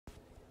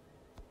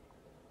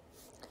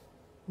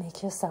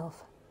Make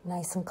yourself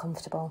nice and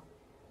comfortable.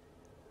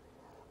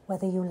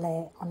 Whether you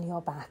lay on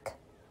your back,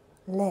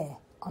 lay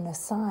on a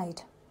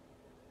side,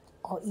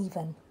 or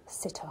even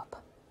sit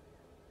up.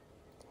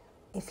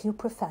 If you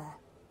prefer,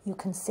 you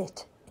can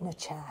sit in a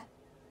chair.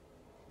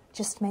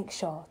 Just make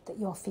sure that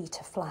your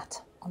feet are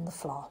flat on the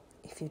floor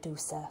if you do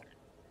so.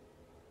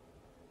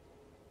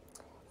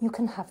 You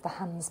can have the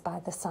hands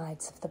by the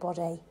sides of the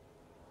body,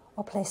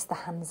 or place the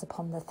hands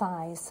upon the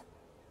thighs,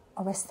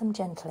 or rest them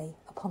gently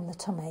upon the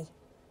tummy,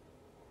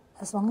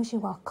 as long as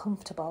you are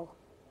comfortable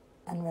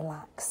and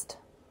relaxed.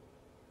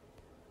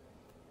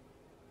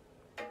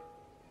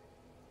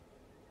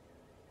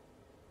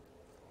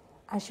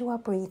 As you are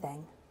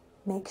breathing,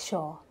 make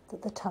sure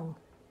that the tongue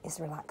is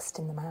relaxed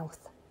in the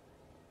mouth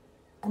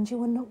and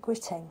you are not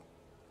gritting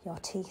your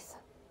teeth.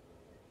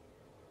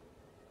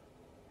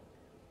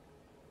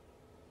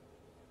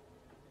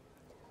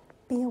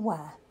 Be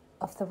aware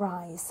of the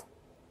rise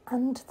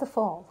and the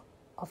fall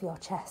of your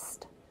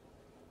chest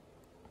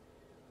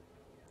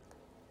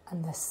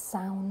and the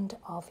sound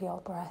of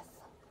your breath.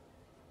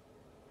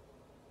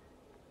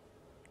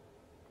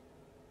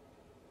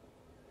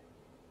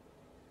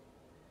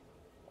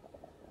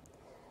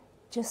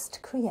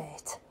 Just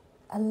create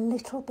a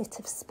little bit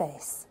of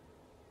space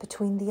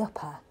between the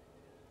upper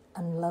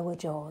and lower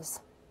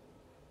jaws.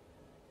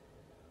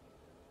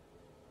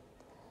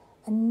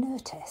 And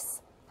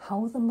notice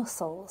how the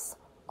muscles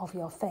of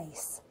your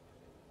face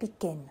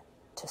begin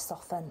to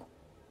soften.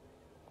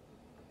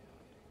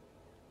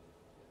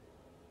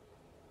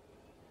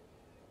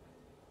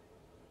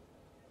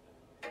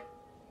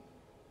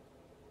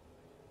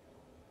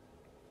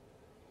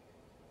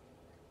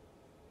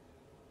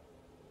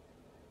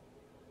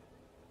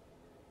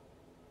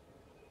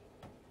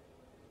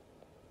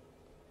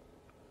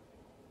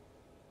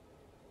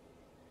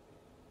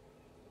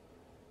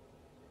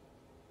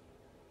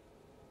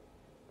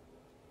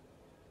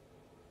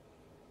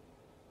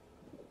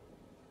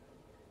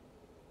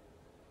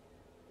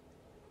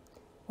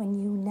 When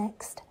you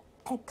next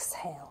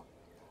exhale,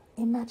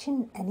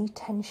 imagine any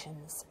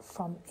tensions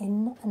from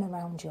in and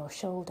around your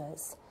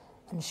shoulders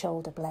and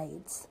shoulder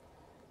blades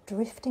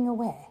drifting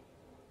away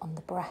on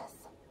the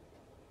breath,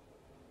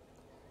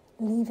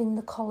 leaving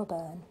the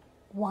collarbone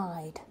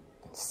wide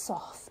and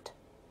soft,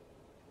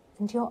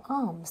 and your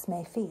arms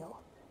may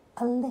feel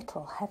a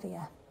little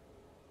heavier.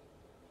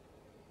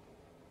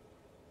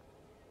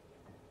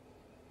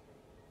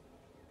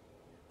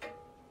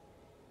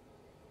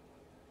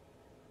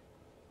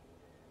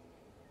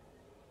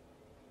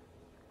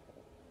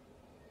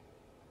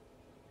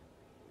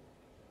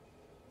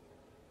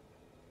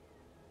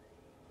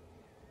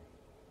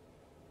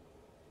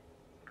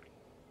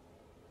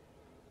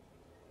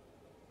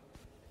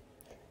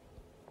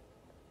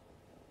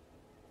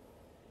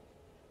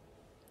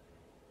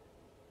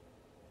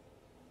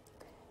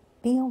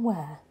 Be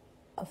aware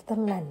of the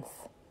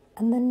length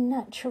and the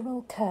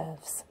natural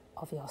curves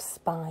of your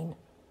spine.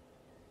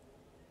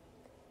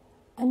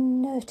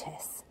 And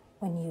notice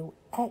when you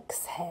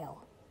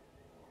exhale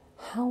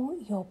how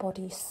your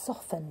body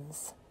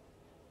softens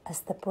as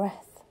the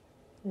breath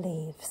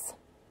leaves.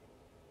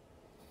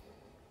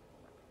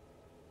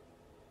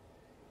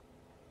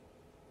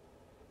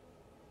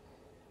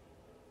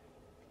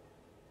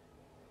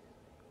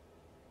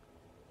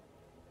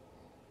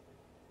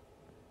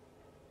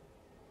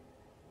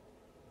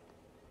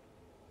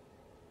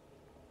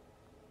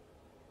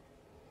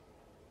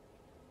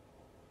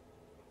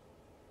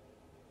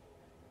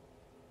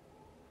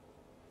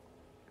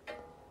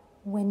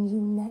 When you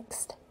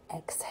next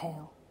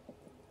exhale,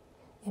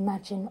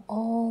 imagine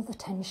all the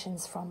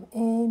tensions from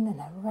in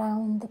and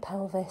around the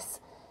pelvis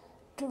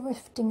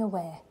drifting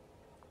away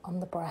on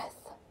the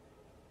breath,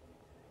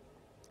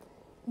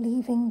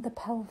 leaving the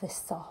pelvis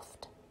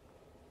soft,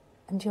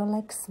 and your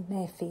legs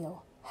may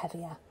feel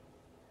heavier.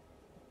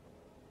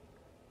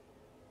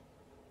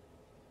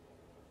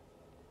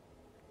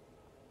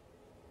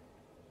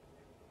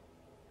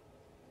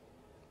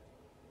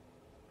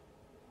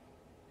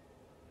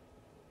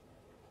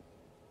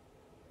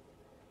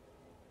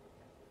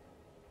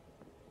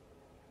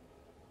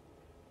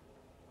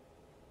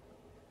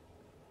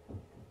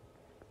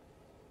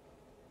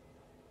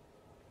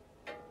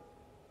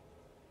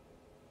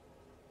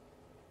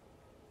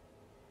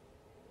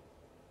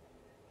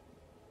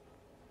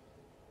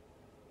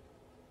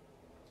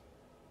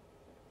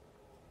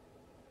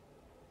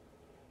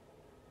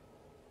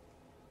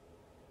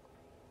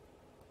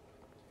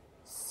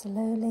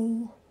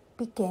 Slowly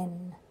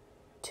begin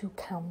to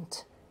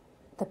count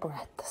the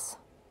breaths.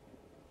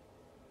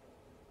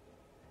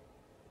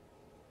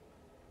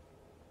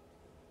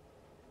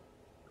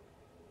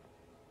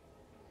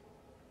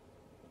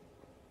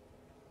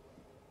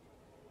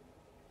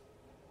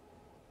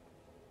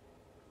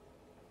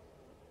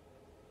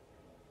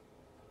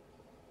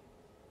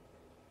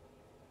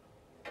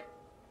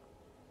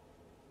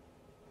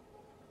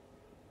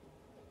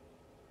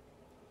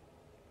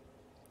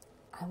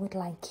 I would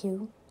like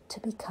you to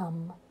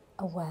become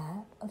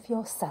aware of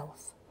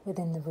yourself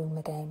within the room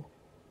again.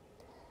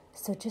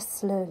 So just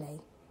slowly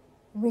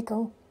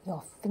wriggle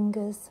your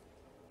fingers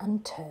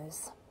and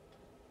toes.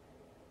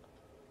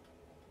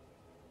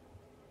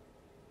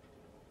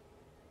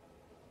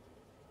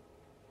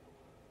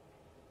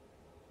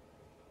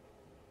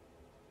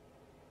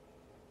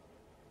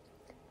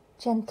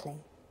 Gently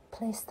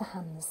place the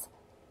hands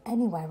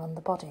anywhere on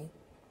the body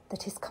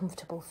that is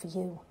comfortable for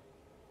you,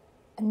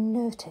 and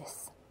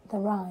notice the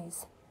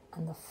rise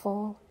and the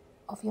fall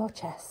of your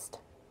chest.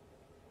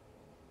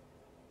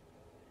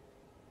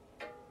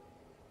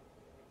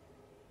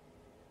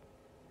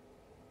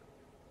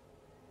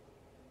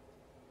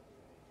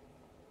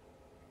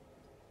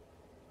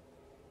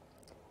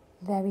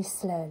 Very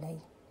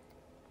slowly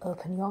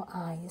open your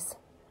eyes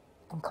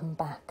and come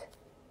back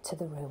to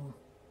the room.